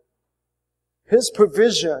provision, His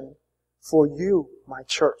provision for you, my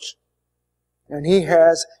church. And He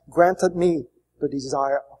has granted me the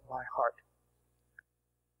desire of my heart.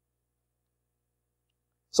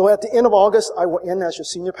 So at the end of August, I will end as your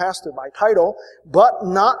senior pastor by title, but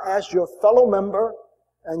not as your fellow member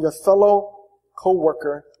and your fellow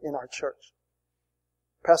co-worker in our church.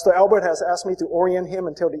 Pastor Albert has asked me to orient him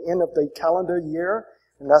until the end of the calendar year,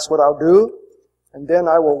 and that's what I'll do. And then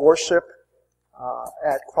I will worship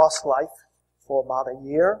at Cross Life for about a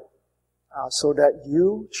year, so that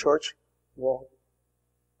you, church,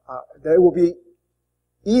 that it will be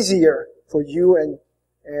easier for you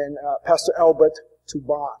and Pastor Albert to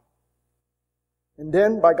bond. And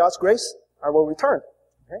then, by God's grace, I will return.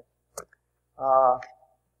 Okay?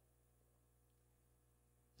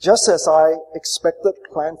 Just as I expected,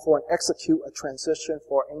 plan for, and execute a transition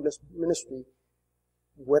for English ministry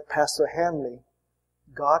with Pastor Hanley,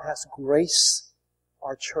 God has graced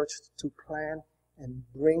our church to plan and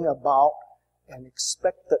bring about an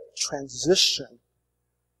expected transition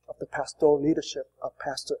of the pastoral leadership of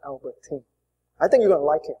Pastor Albert Ting. I think you're going to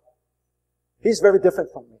like him. He's very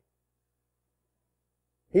different from me.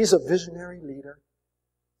 He's a visionary leader.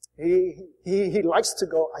 He likes to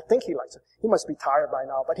go, I think he likes it. He must be tired by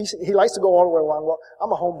now, but he likes to go all the way around. Well,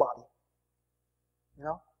 I'm a homebody. You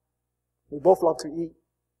know? We both love to eat.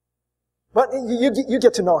 But you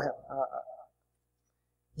get to know him.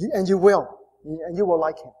 And you will. And you will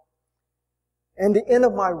like him. And the end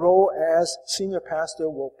of my role as senior pastor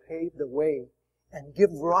will pave the way and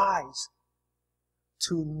give rise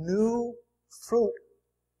to new fruit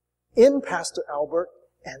in Pastor Albert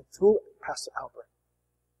and through Pastor Albert.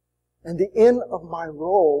 And the end of my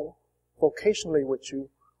role vocationally with you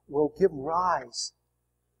will give rise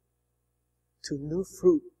to new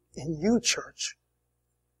fruit in you, church.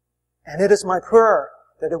 And it is my prayer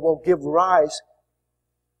that it will give rise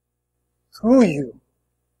through you.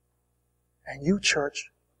 And you,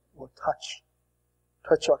 church, will touch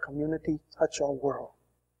our community, touch our world.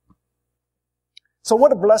 So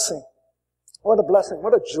what a blessing. What a blessing.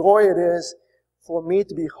 What a joy it is for me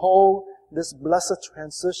to behold this blessed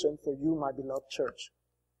transition for you, my beloved church.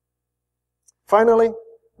 Finally,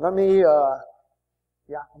 let me, I'm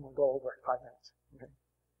going to go over 5 minutes. Okay.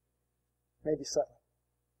 Maybe 7.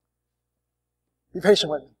 Be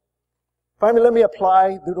patient with me. Finally, let me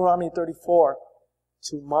apply Deuteronomy 34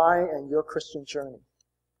 to my and your Christian journey.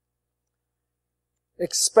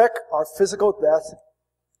 Expect our physical death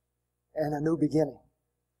and a new beginning.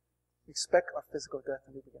 Expect our physical death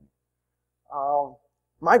and a new beginning.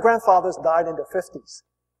 My grandfathers died in their 50s.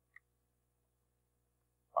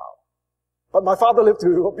 Wow. But my father lived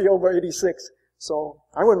to be over 86, so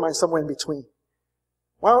I wouldn't mind somewhere in between.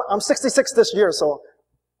 Well, I'm 66 this year, so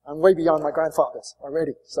I'm way beyond my grandfathers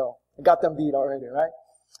already, so I got them beat already, right?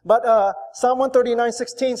 But Psalm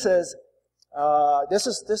 139:16 says, this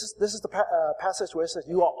is the passage where it says,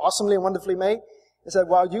 "You are awesomely and wonderfully made." It said,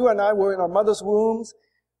 "While you and I were in our mother's wombs,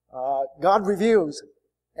 God reviews,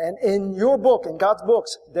 and in your book, in God's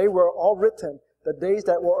books, they were all written, the days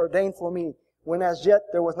that were ordained for me, when as yet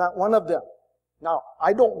there was not one of them." Now,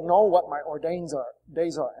 I don't know what my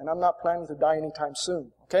days are, and I'm not planning to die anytime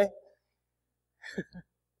soon, okay?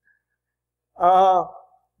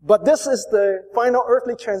 But this is the final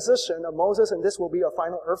earthly transition of Moses, and this will be a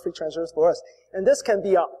final earthly transition for us. And this can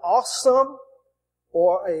be an awesome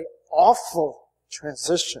or an awful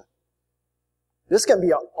transition. This can be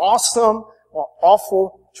an awesome or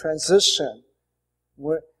awful transition.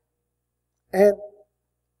 And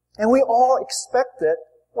we all expect it.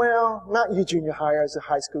 Well, not you junior hires,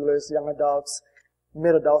 high schoolers, young adults,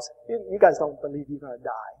 mid adults. You guys don't believe you're going to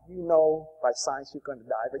die. You know by science you're going to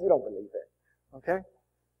die, but you don't believe it. Okay?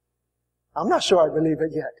 I'm not sure I believe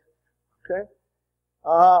it yet. Okay?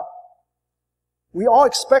 We all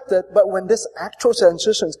expect it, but when this actual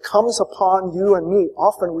transition comes upon you and me,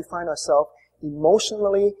 often we find ourselves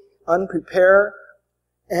emotionally unprepared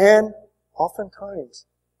and oftentimes,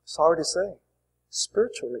 sorry to say,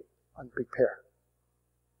 spiritually unprepared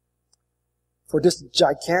for this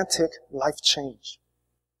gigantic life change.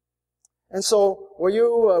 And so, will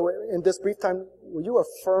you, in this brief time, will you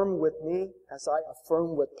affirm with me as I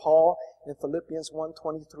affirm with Paul in Philippians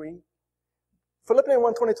 1:23? Philippians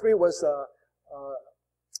 1:23 was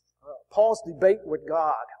Paul's debate with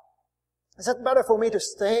God. Is it better for me to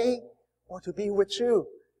stay or to be with you?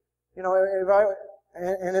 You know,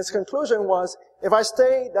 and his conclusion was, if I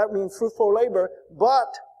stay, that means fruitful labor,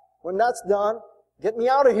 but when that's done, get me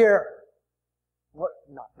out of here. What?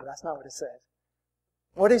 No, that's not what it says.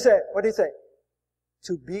 What did he say? What did he say?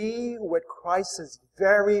 To be with Christ is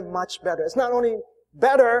very much better. It's not only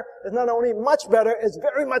better, it's not only much better, it's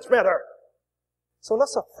very much better. So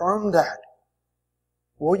let's affirm that.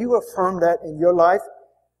 Will you affirm that in your life?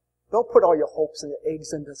 Don't put all your hopes and your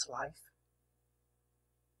eggs in this life.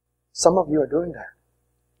 Some of you are doing that.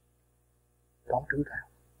 Don't do that.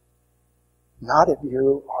 Not if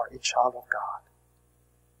you are a child of God.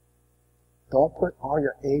 Don't put all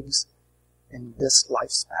your eggs in this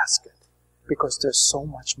life's basket, because there's so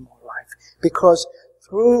much more life. Because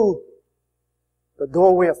through the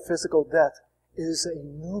doorway of physical death is a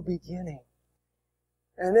new beginning.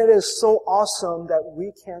 And it is so awesome that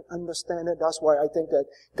we can't understand it. That's why I think that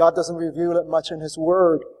God doesn't reveal it much in His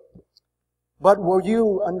Word. But will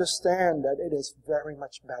you understand that it is very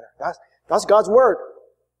much better? That's God's Word.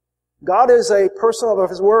 God is a person of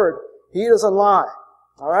His Word. He doesn't lie.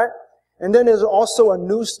 Alright? And then there's also a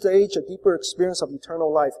new stage, a deeper experience of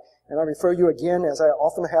eternal life. And I refer you again, as I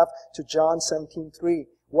often have, to John 17:3.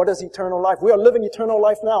 What is eternal life? We are living eternal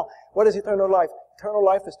life now. What is eternal life? Eternal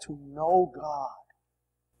life is to know God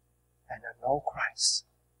and to know Christ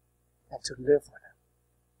and to live with Him.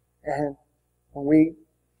 And when we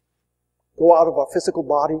go out of our physical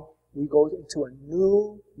body, we go into a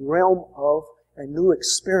new realm of, a new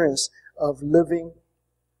experience of living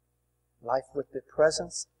life with the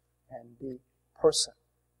presence and the person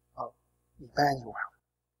of Emmanuel.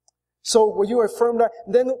 So will you affirm that?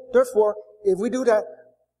 Then, therefore, if we do that,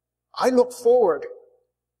 I look forward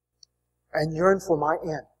and yearn for my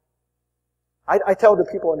end. I tell the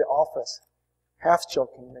people in the office, half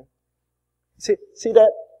jokingly, see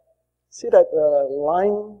that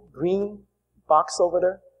lime green box over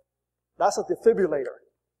there? That's a defibrillator.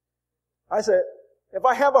 I said, if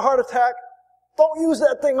I have a heart attack, don't use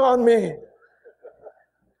that thing on me.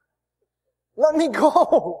 Let me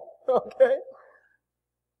go. Okay?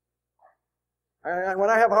 And when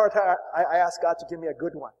I have a heart attack, I ask God to give me a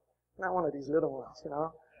good one. Not one of these little ones, you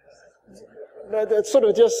know. That sort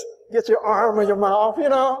of just gets your arm or your mouth, you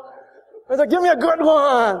know. I said, give me a good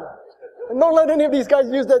one. And don't let any of these guys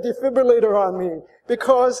use that defibrillator on me.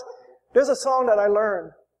 Because there's a song that I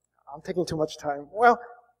learned. I'm taking too much time. Well,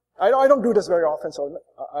 I don't do this very often, so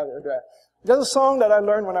there's a song that I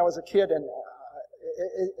learned when I was a kid, and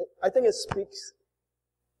I think it speaks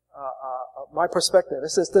my perspective. It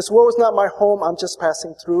says, this world is not my home, I'm just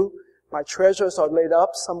passing through. My treasures are laid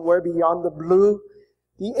up somewhere beyond the blue.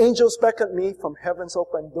 The angels beckon me from heaven's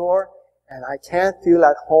open door, and I can't feel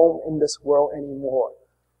at home in this world anymore.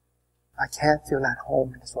 I can't feel at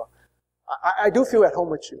home in this world. I do feel at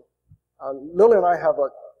home with you. Lily and I have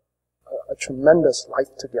a tremendous life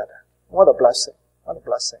together. What a blessing. What a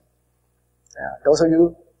blessing. Yeah, those of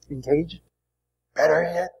you engaged, better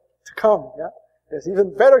yet to come. Yeah? There's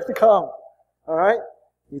even better to come. Alright?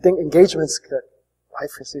 You think engagement's good.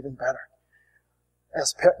 Life is even better.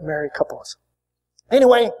 As married couples.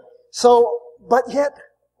 Anyway, but yet,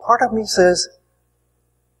 part of me says,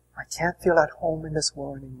 I can't feel at home in this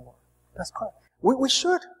world anymore. That's part. We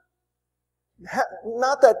should.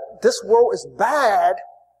 Not that this world is bad,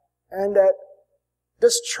 and that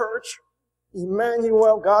this church,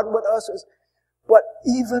 Emmanuel, God with us, but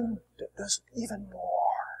there's even more.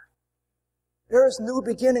 There is new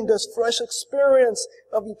beginning, there's fresh experience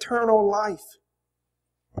of eternal life.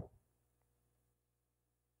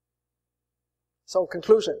 So,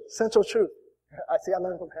 conclusion, central truth. I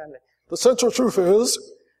learned from Hanley. The central truth is,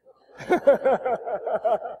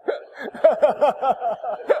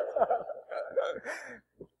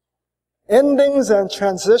 endings and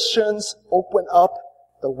transitions open up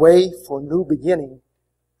the way for new beginning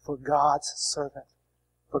for God's servant,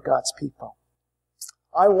 for God's people.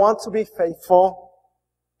 I want to be faithful,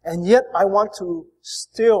 and yet I want to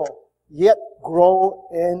still yet grow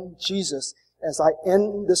in Jesus as I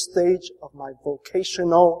end the stage of my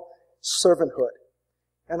vocational servanthood.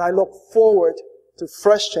 And I look forward to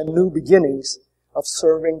fresh and new beginnings of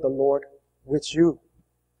serving the Lord with you,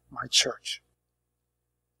 my church.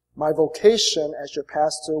 My vocation as your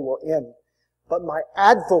pastor will end, but my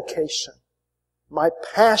advocation, my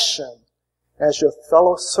passion as your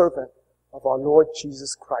fellow servant of our Lord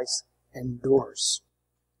Jesus Christ endures.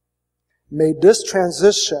 May this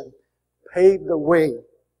transition pave the way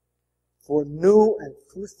for new and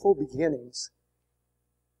fruitful beginnings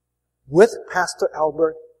with Pastor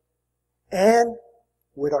Albert and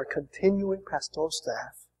with our continuing pastoral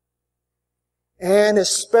staff. And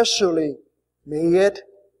especially, may it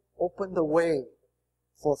open the way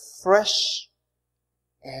for fresh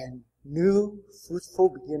and new fruitful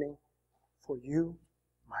beginning for you,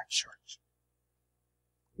 my church.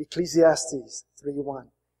 Ecclesiastes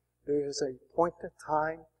 3:1. There is a appointed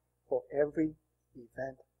time for every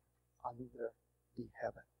event under the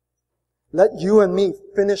heaven. Let you and me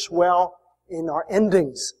finish well in our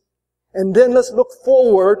endings. And then let's look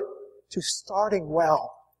forward to starting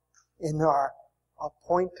well in our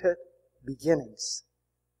appointed beginnings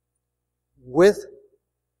with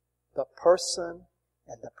the person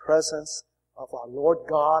and the presence of our Lord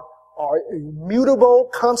God, our immutable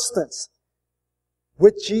constants,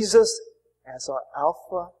 with Jesus as our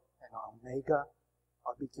Alpha and our Omega,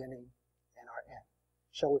 our beginning and our end.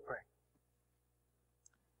 Shall we pray?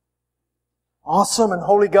 Awesome and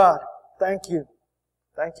holy God, thank you.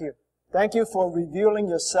 Thank you. Thank you for revealing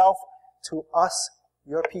yourself to us,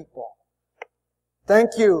 your people.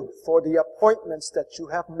 Thank you for the appointments that you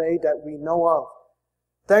have made that we know of.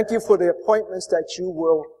 Thank you for the appointments that you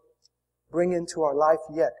will bring into our life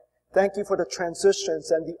yet. Thank you for the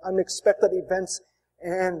transitions and the unexpected events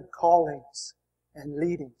and callings and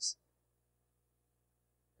leadings.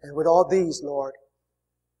 And with all these, Lord,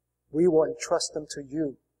 we will entrust them to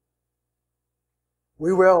you.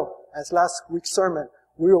 We will, as last week's sermon,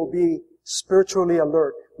 we will be spiritually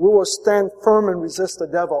alert. We will stand firm and resist the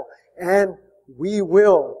devil. And we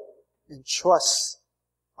will entrust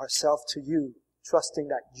ourselves to you, trusting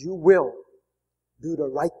that you will do the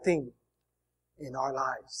right thing in our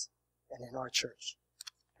lives and in our church.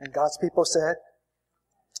 And God's people said,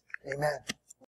 Amen.